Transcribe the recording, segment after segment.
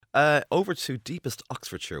Over to deepest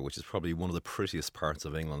Oxfordshire, which is probably one of the prettiest parts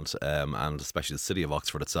of England, and especially the city of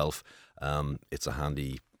Oxford itself. It's a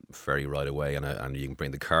handy ferry right away, and you can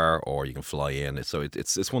bring the car or you can fly in. So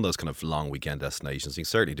it's one of those kind of long weekend destinations. You can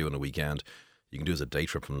certainly do it on a weekend. You can do it as a day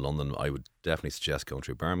trip from London. I would definitely suggest going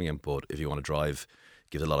through Birmingham, but if you want to drive,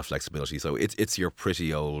 gives a lot of flexibility. So it's your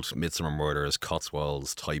pretty old Midsummer Murders,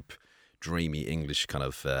 Cotswolds type, dreamy English kind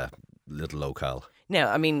of little locale. Now,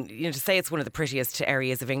 I mean, to say it's one of the prettiest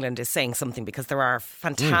areas of England is saying something, because there are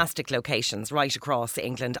fantastic locations right across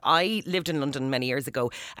England. I lived in London many years ago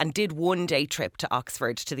and did one day trip to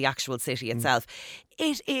Oxford, to the actual city itself.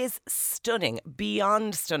 It is stunning,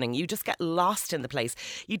 beyond stunning. You just get lost in the place.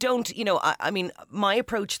 You don't, I mean, my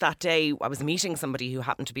approach that day, I was meeting somebody who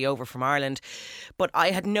happened to be over from Ireland, but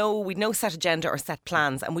we'd no set agenda or set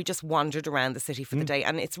plans, and we just wandered around the city for the day,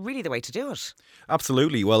 and it's really the way to do it.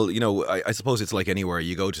 Absolutely. Well, I suppose it's like anywhere.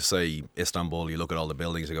 You go to, say, Istanbul, you look at all the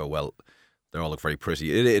buildings, you go, well, they all look very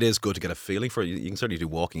pretty. It is good to get a feeling for it. You can certainly do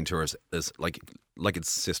walking tours. There's like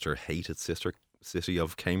its sister city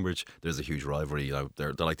of Cambridge. There's a huge rivalry.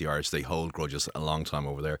 They're like the Irish. They hold grudges a long time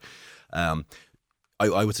over there. I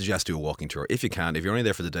would suggest do a walking tour if you can. If you're only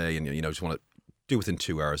there for the day and just want to do within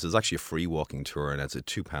 2 hours, there's actually a free walking tour, and it's at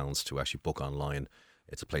 £2 to actually book online.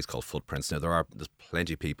 It's a place called Footprints. Now there's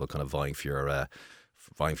plenty of people kind of vying for your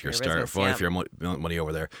money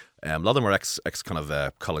over there. A lot of them are ex kind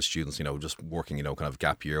of college students, just working, kind of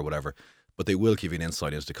gap year or whatever. But they will give you an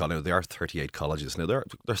insight into the college. There are 38 colleges now. They're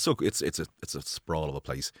so it's a sprawl of a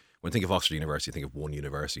place. When you think of Oxford University, you think of one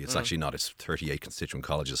university. It's actually not. It's 38 constituent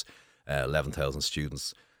colleges, 11,000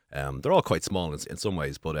 students. They're all quite small in some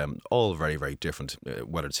ways, but all very, very different.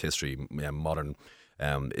 Whether it's history, modern.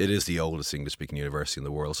 It is the oldest English-speaking university in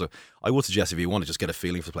the world. So I would suggest, if you want to just get a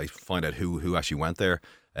feeling for the place, find out who actually went there.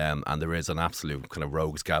 And there is an absolute kind of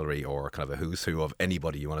rogues gallery, or kind of a who's who of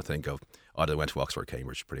anybody you want to think of. Either went to Oxford or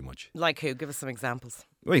Cambridge, pretty much. Like who? Give us some examples.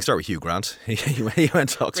 Well, you can start with Hugh Grant. He went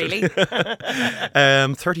to Oxford. Really?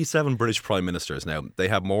 37 British Prime Ministers. Now, they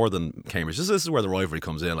have more than Cambridge. This is where the rivalry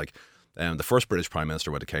comes in. Like, the first British Prime Minister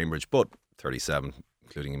went to Cambridge, but 37,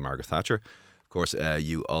 including Margaret Thatcher. Of course,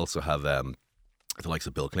 you also have the likes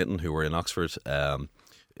of Bill Clinton, who were in Oxford.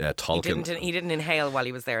 Tolkien. He didn't inhale while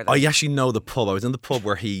he was there, though. I actually know the pub. I was in the pub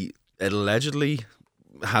where he allegedly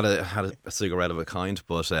had a cigarette of a kind,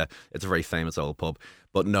 but it's a very famous old pub.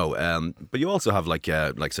 But no, but you also have like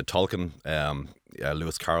said Tolkien,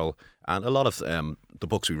 Lewis Carroll, and a lot of the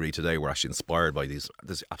books we read today were actually inspired by this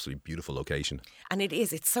absolutely beautiful location. And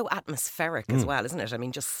it's so atmospheric as well, isn't it? I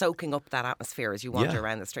mean, just soaking up that atmosphere as you wander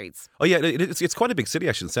around the streets. Oh yeah, it's quite a big city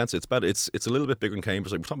actually in the sense. It's a little bit bigger than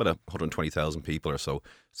Cambridge. Like, we're talking about 120,000 people or so.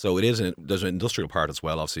 So there's an industrial part as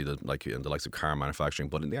well, obviously, like in the likes of car manufacturing.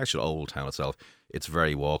 But in the actual old town itself, it's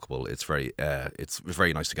very walkable. It's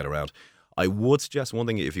very nice to get around. I would suggest one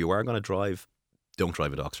thing: if you are going to drive, don't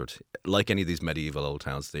drive at Oxford. Like any of these medieval old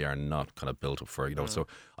towns, they are not kind of built up for, So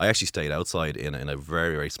I actually stayed outside in a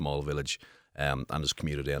very, very small village and just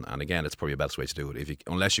commuted in. And again, it's probably the best way to do it,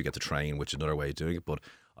 unless you get the train, which is another way of doing it. But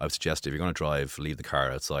I would suggest, if you're going to drive, leave the car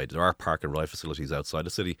outside. There are park and ride facilities outside the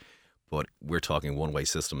city, but we're talking one-way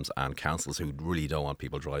systems and councils who really don't want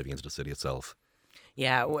people driving into the city itself.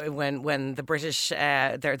 Yeah, when the British,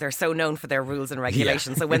 they're so known for their rules and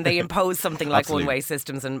regulations. So when they impose something like one-way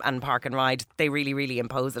systems and park and ride, they really, really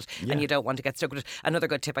impose it, and you don't want to get stuck with it. Another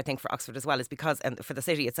good tip, I think, for Oxford as well is because, and for the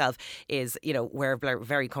city itself, is, wear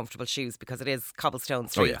very comfortable shoes, because it is cobblestone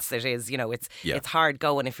streets. It is, it's hard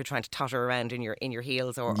going if you're trying to totter around in your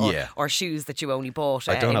heels or shoes that you only bought.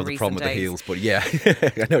 I don't have the problem with the heels, but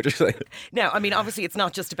I know what you're saying. Now, I mean, obviously, it's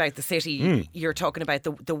not just about the city. You're talking about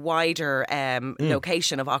the wider location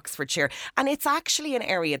of Oxfordshire, and it's actually an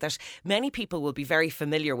area that many people will be very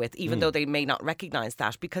familiar with, even though they may not recognise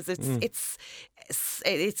that, because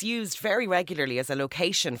it's used very regularly as a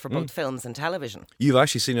location for both films and television. You've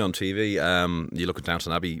actually seen it on TV. You look at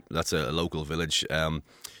Downton Abbey. That's a local village.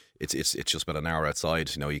 It's just about an hour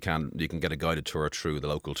outside. You can get a guided tour through the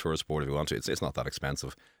local tourist board if you want to. It's not that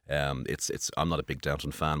expensive. I'm not a big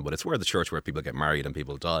Downton fan, but it's where people get married and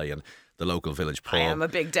people die, and the local village pub. I am a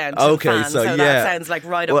big Downton fan, so that sounds like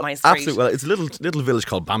right up my street. Absolutely. Well, it's a little village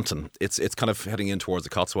called Bampton. It's kind of heading in towards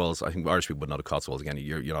the Cotswolds. I think Irish people would know the Cotswolds. Again,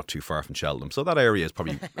 you're not too far from Cheltenham, so that area is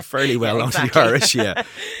probably fairly well known to the Irish. Yeah,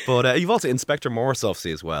 but you've also Inspector Morse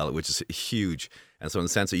obviously as well, which is huge, and so in the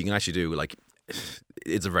sense that you can actually do like.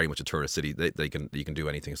 It's very much a tourist city. You can do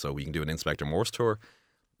anything. So you can do an Inspector Morse tour.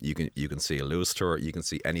 You can see a Lewis tour. You can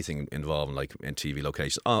see anything involved in TV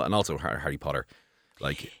locations. Oh, and also Harry Potter.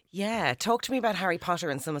 Like, Yeah, talk to me about Harry Potter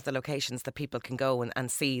and some of the locations that people can go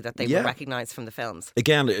and see that they will recognise from the films.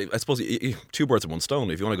 Again, I suppose two birds with one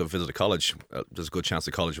stone. If you want to go visit a college, there's a good chance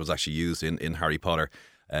the college was actually used in Harry Potter.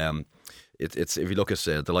 It's if you look at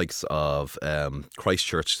the likes of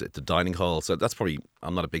Christchurch, the dining hall. So that's probably,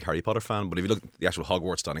 I'm not a big Harry Potter fan, but if you look at the actual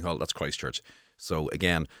Hogwarts dining hall, that's Christchurch. So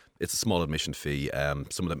again, it's a small admission fee.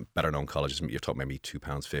 Some of the better known colleges, you're talking maybe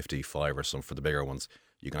 £2.50, £5 or some for the bigger ones.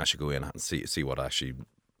 You can actually go in and see what actually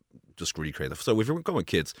just recreate. So if you're going with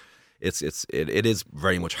kids, it is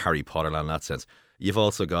very much Harry Potter land in that sense. You've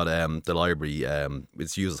also got the library.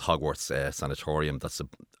 It's used as Hogwarts Sanatorium. That's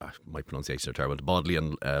my pronunciation is terrible. The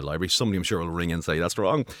Bodleian Library. Somebody I'm sure will ring in and say that's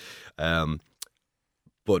wrong.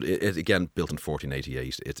 But it again built in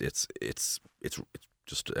 1488. It's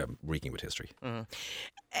just reeking with history.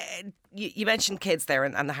 You mentioned kids there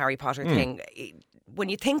and the Harry Potter thing. When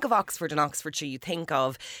you think of Oxford and Oxfordshire, you think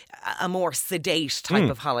of a more sedate type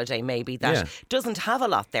of holiday, maybe that doesn't have a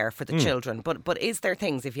lot there for the children. But is there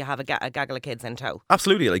things if you have a gaggle of kids in tow?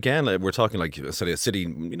 Absolutely. Again, we're talking like a city,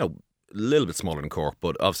 a little bit smaller than Cork,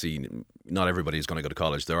 but obviously not everybody is going to go to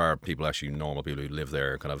college. There are people, actually normal people who live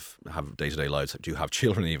there, kind of have day-to-day lives, do have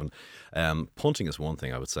children even. Punting is one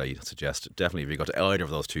thing I would suggest. Definitely if you go to either of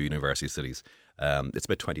those two university cities, it's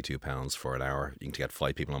about £22 for an hour. You can get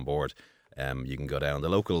 5 people on board. You can go down.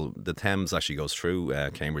 The Thames actually goes through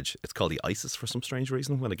Cambridge. It's called the Isis for some strange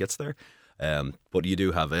reason when it gets there. But you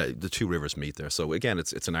do have the two rivers meet there. So again,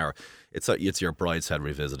 it's an hour. It's your Brideshead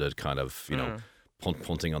revisited, kind of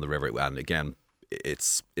punting on the river. And again,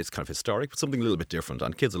 it's kind of historic, but something a little bit different.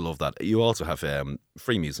 And kids will love that. You also have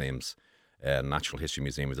free museums, natural history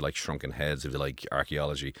museum. If you like shrunken heads, if you like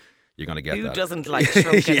archaeology, you're going to get that. Who doesn't like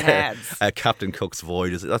shrunken heads? Captain Cook's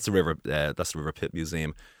Void. That's the River. That's the River Pit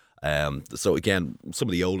Museum. So again, some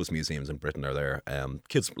of the oldest museums in Britain are there.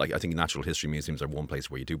 Kids, like I think natural history museums are one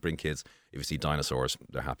place where you do bring kids. If you see dinosaurs,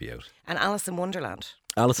 they're happy out. And Alice in Wonderland.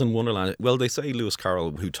 Alice in Wonderland. Well, they say Lewis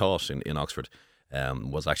Carroll, who taught in Oxford,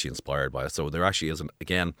 was actually inspired by it. So there actually is,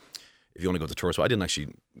 again, if you want to go to tourist, I didn't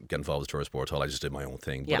actually get involved with tourist board at all. I just did my own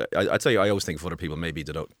thing. But I'd say I always think of other people, maybe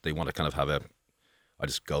they want to kind of have I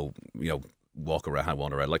just go, walk around,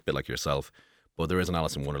 wander around, a bit like yourself. But there is an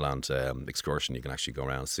Alice in Wonderland excursion. You can actually go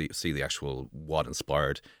around and see the actual what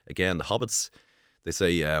inspired. Again, the Hobbits, they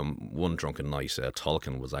say one drunken night,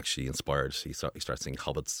 Tolkien was actually inspired. He started seeing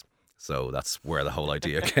Hobbits. So that's where the whole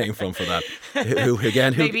idea came from for that.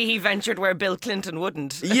 Maybe he ventured where Bill Clinton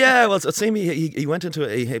wouldn't. Yeah, well, it seems he went into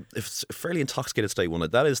a fairly intoxicated state one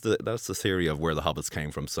night. That's the theory of where the Hobbits came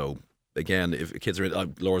from. So again, if kids are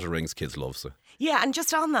in Lord of the Rings, kids love so. Yeah, and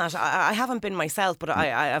just on that, I haven't been myself, but I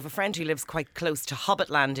have a friend who lives quite close to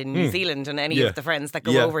Hobbitland in New Zealand, and any of the friends that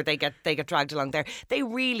go over, they get dragged along there. They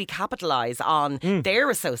really capitalise on their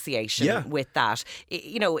association with that.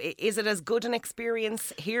 Is it as good an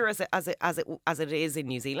experience here as it is in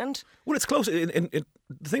New Zealand? Well, it's close.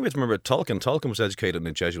 The thing we have to remember, Tolkien was educated in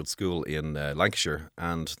a Jesuit school in Lancashire,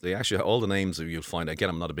 and they actually all the names that you'll find. Again,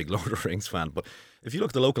 I'm not a big Lord of the Rings fan, but if you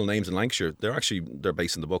look at the local names in Lancashire, they're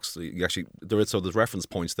based in the books. So there's reference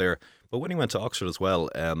points there. But when he went to Oxford as well,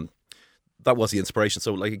 that was the inspiration.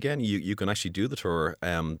 So like again, you can actually do the tour.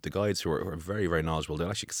 The guides who are very, very knowledgeable, they'll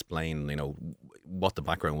actually explain what the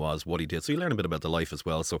background was, what he did. So you learn a bit about the life as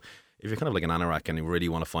well. So if you're kind of like an anorak and you really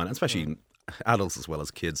want to find, especially adults as well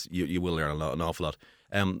as kids, you will learn an awful lot.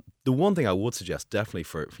 The one thing I would suggest definitely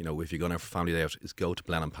for if you're going out for family day out is go to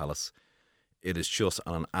Blenheim Palace. It is just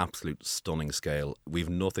on an absolute stunning scale.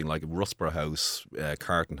 We've nothing like Rusborough House,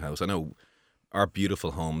 Carton House. I know our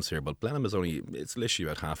beautiful homes here, but Blenheim it's literally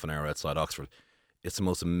about half an hour outside Oxford. It's the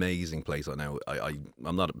most amazing place right now.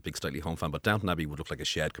 I'm not a big Stately Home fan, but Downton Abbey would look like a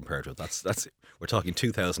shed compared to it. That's we're talking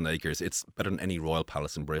 2,000 acres. It's better than any royal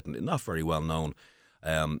palace in Britain. Not very well known.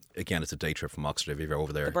 Again, it's a day trip from Oxford if you're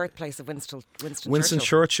over there. The birthplace of Winston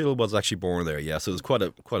Churchill was actually born there, yeah. So there's quite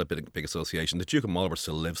a big association. The Duke of Marlborough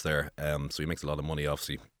still lives there, so he makes a lot of money,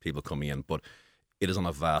 obviously, people coming in. But it is on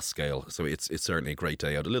a vast scale, so it's certainly a great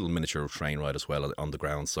day out. A little miniature train ride as well on the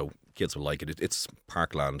ground, so kids will like it. It's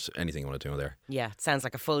parkland, anything you want to do there. Yeah, it sounds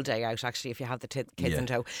like a full day out, actually, if you have the kids in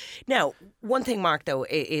tow. Now, one thing, Mark, though,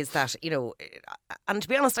 is that, and to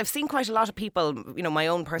be honest, I've seen quite a lot of people, my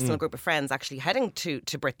own personal group of friends actually heading to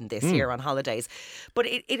Britain this year on holidays. But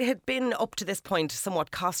it had been, up to this point,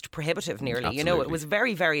 somewhat cost prohibitive nearly. Absolutely. It was a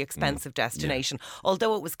very, very expensive destination,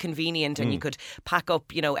 although it was convenient and you could pack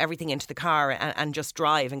up, everything into the car and just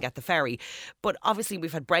drive and get the ferry. But obviously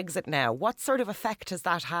we've had Brexit now. What sort of effect has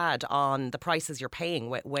that had on the prices you're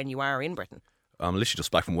paying when you are in Britain? I'm literally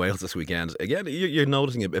just back from Wales this weekend. Again, you're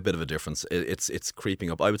noticing a bit of a difference. It's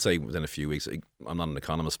creeping up. I would say within a few weeks. I'm not an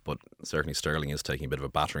economist, but certainly sterling is taking a bit of a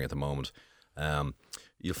battering at the moment.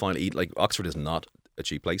 You'll find like Oxford is not a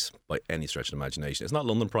cheap place by any stretch of the imagination. It's not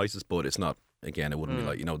London prices, but it's not. Again, it wouldn't be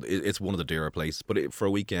like it's one of the dearer places. But for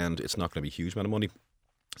a weekend, it's not going to be a huge amount of money.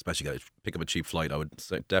 Especially you got to pick up a cheap flight. I would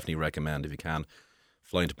definitely recommend if you can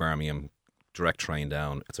flying to Birmingham, direct train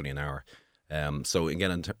down. It's only an hour. So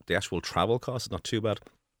again, the actual travel cost is not too bad.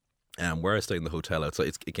 Where I stayed in the hotel outside,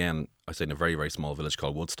 I stayed in a very, very small village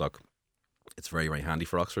called Woodstock. It's very, very handy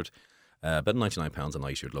for Oxford. About £99 a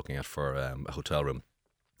night you're looking at for a hotel room.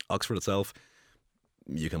 Oxford itself,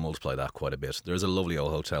 you can multiply that quite a bit. There's a lovely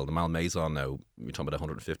old hotel, the Malmaison now. You're talking about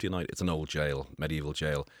 150 a night. It's an old jail, medieval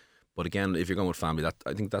jail. But again, if you're going with family,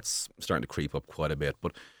 I think that's starting to creep up quite a bit.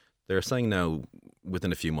 But they're saying now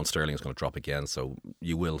within a few months sterling is going to drop again, so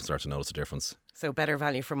you will start to notice a difference. So better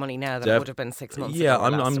value for money now than it would have been 6 months ago. Yeah,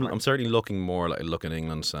 I'm certainly looking more like looking at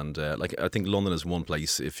England, and I think London is one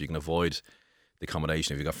place if you can avoid the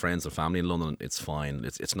accommodation. If you've got friends and family in London, it's fine.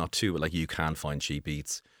 It's not too like you can find cheap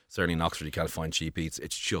eats. Certainly in Oxford you can't find cheap eats.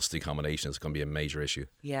 It's just the accommodation is going to be a major issue.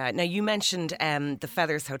 Yeah. Now you mentioned the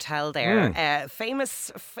Feathers Hotel there,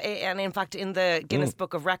 famous and in fact in the Guinness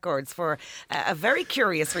Book of Records for a very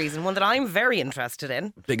curious reason, one that I'm very interested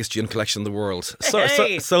in. Biggest gin collection in the world.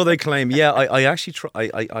 So they claim. Yeah, I actually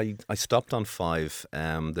I stopped on 5.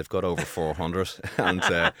 They've got over 400,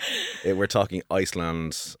 and we're talking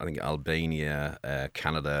Iceland, I think Albania,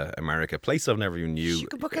 Canada, America, places I've never even knew. You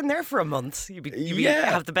could book in there for a month. You'd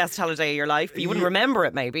have the best holiday of your life, but you wouldn't remember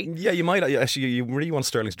it maybe. Yeah, you might. Actually, you really want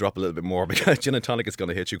sterling to drop a little bit more because gin and tonic is going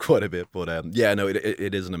to hit you quite a bit. But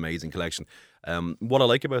it is an amazing collection. What I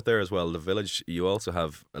like about there as well, the village, you also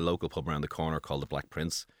have a local pub around the corner called the Black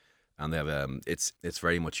Prince, and they have it's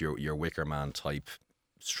very much your Wicker Man type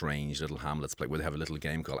strange little hamlets where they have a little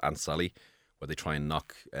game called Aunt Sally, where they try and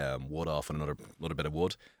knock wood off and another bit of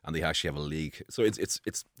wood, and they actually have a league. So it's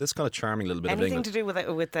this kind of charming little bit of England. Anything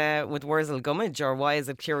to do with Wurzel Gummidge, or why is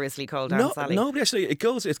it curiously called Aunt Sally? No, but actually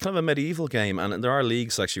it's kind of a medieval game, and there are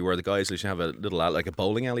leagues actually where the guys actually have a little like a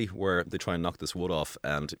bowling alley where they try and knock this wood off,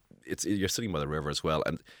 and you're sitting by the river as well.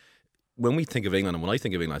 And when we think of England, and when I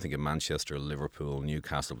think of England, I think of Manchester, Liverpool,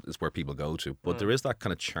 Newcastle is where people go to. But there is that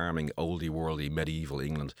kind of charming oldie worldy medieval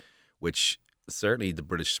England, which certainly the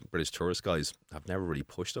British tourist guys have never really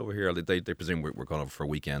pushed over here. They presume we're going over for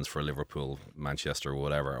weekends for Liverpool, Manchester, or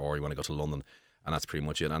whatever, or you want to go to London, and that's pretty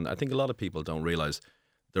much it. And I think a lot of people don't realise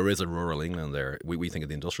there is a rural England there. We think of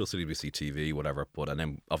the industrial city, we see TV, whatever, and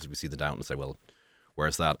then obviously we see the Downton and say, well,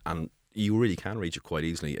 where's that? And you really can reach it quite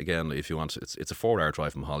easily. Again, if you want, it's a 4-hour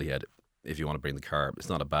drive from Holyhead. If you want to bring the car, it's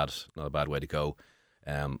not a bad way to go.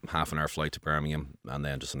 Half an hour flight to Birmingham, and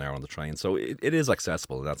then just an hour on the train. So it is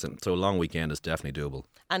accessible. That's it. So a long weekend is definitely doable.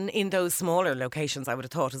 And in those smaller locations, I would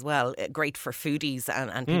have thought as well, great for foodies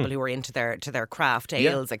and people who are into their craft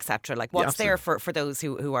ales, etc. Like what's there for those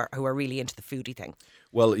who are really into the foodie thing?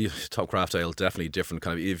 Well, you talk craft ale, definitely different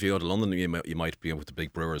kind of. If you go to London, you might be in with the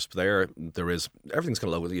big brewers. But there is everything's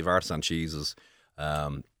kind of local. You have artisan cheeses.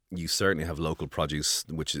 You certainly have local produce,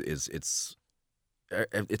 which it's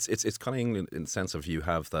kind of England in the sense of you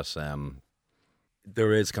have that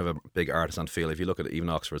there is kind of a big artisan feel. If you look at even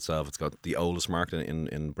Oxford itself, it's got the oldest market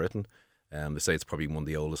in Britain. They say it's probably one of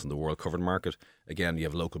the oldest in the world covered market. Again, you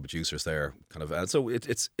have local producers there, kind of, and so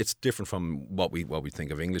it's different from what we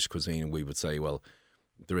think of English cuisine. We would say, well,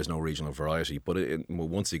 there is no regional variety, but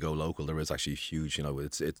once you go local, there is actually huge.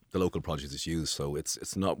 It's the local produce is used, so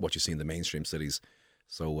it's not what you see in the mainstream cities.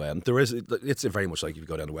 So it's very much like if you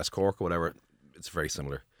go down to West Cork or whatever. It's very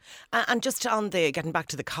similar. And just on getting back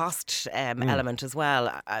to the cost element as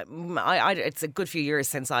well, it's a good few years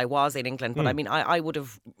since I was in England, but I mean, I would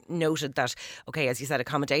have noted that, okay, as you said,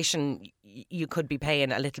 accommodation, you could be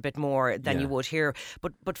paying a little bit more than you would here,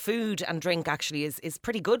 but food and drink actually is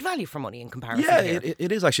pretty good value for money in comparison. Yeah, here.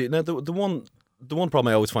 It is actually. Now, the one problem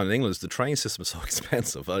I always find in England is the train system is so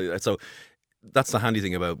expensive. So that's the handy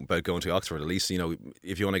thing about going to Oxford. At least,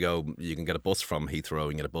 if you want to go, you can get a bus from Heathrow, you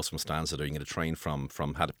can get a bus from Stansted, or you can get a train from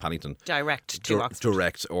Paddington. Direct to Oxford.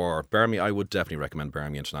 Direct, or Birmingham. I would definitely recommend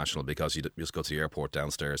Birmingham International because you just go to the airport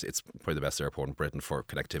downstairs. It's probably the best airport in Britain for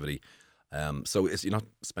connectivity. So you're not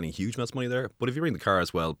spending huge amounts of money there. But if you bring the car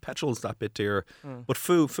as well, petrol's that bit dear. But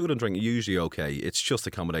food and drink are usually okay. It's just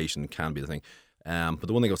accommodation can be the thing. But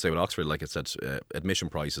the one thing I would say with Oxford, like I said, admission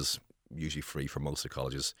prices usually free for most of the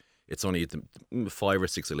colleges. It's only 5 or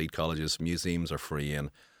 6 elite colleges. Museums are free in.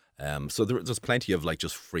 So there's plenty of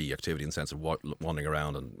just free activity in the sense of wandering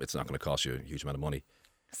around, and it's not going to cost you a huge amount of money.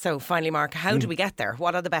 So finally, Mark, how do we get there?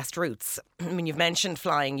 What are the best routes? I mean, you've mentioned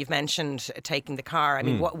flying, you've mentioned taking the car. I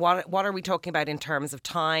mean, what are we talking about in terms of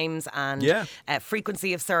times and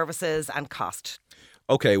frequency of services and cost?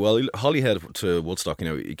 Okay, well, Holyhead to Woodstock,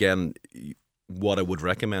 again, what I would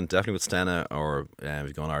recommend, definitely with Stena or if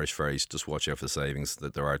you go on Irish ferries, just watch out for the savings.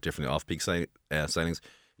 That there are different off-peak sailings.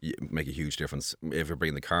 Make a huge difference. If you're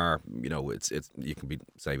bringing the car, it's you can be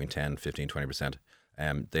saving 10, 15, 20%.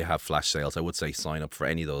 They have flash sales. I would say sign up for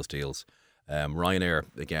any of those deals. Ryanair,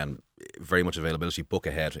 again, very much availability. Book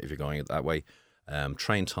ahead if you're going it that way.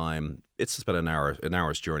 Train time, it's about an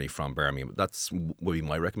hour's journey from Birmingham. That's would be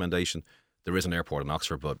my recommendation. There is an airport in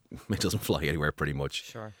Oxford, but it doesn't fly anywhere pretty much.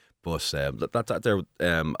 Sure. But that there.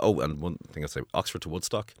 And one thing I'd say, Oxford to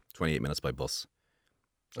Woodstock, 28 minutes by bus.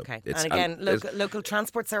 Okay, and again, local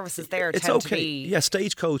transport services there it's tend okay. to be... Yeah,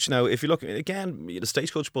 Stagecoach. Now, if you're looking, again, the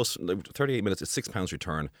Stagecoach bus, 38 minutes, it's £6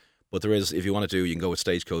 return. But there is, if you want to do, you can go with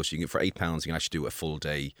Stagecoach. You can, for £8, you can actually do a full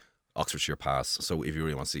day Oxfordshire pass. So if you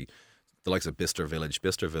really want to see the likes of Bicester Village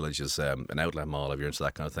is an outlet mall if you're into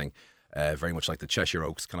that kind of thing. Very much like the Cheshire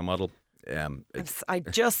Oaks kind of model.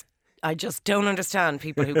 I just don't understand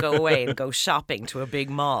people who go away and go shopping to a big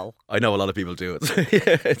mall. I know a lot of people do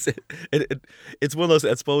it. It's one of those.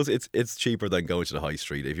 I suppose it's cheaper than going to the high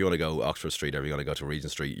street. If you want to go Oxford Street or you want to go to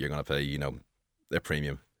Regent Street, you're going to pay a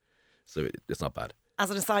premium. So it's not bad. As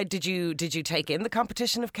an aside, did you take in the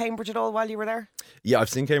competition of Cambridge at all while you were there? Yeah, I've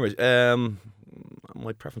seen Cambridge.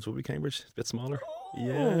 My preference would be Cambridge. It's a bit smaller.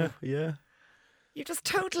 Oh. Yeah. You just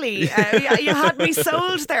totally, you had me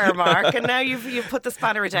sold there, Mark, and now you've put the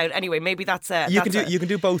spanner out. Anyway, maybe that's you can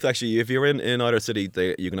do both actually. If you're in either city,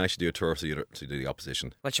 you can actually do a tour to do the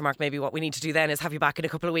opposition. Well, Mark, maybe what we need to do then is have you back in a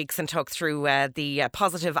couple of weeks and talk through the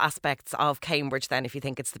positive aspects of Cambridge. Then, if you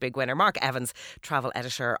think it's the big winner, Mark Evans, travel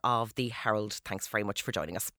editor of the Herald. Thanks very much for joining us.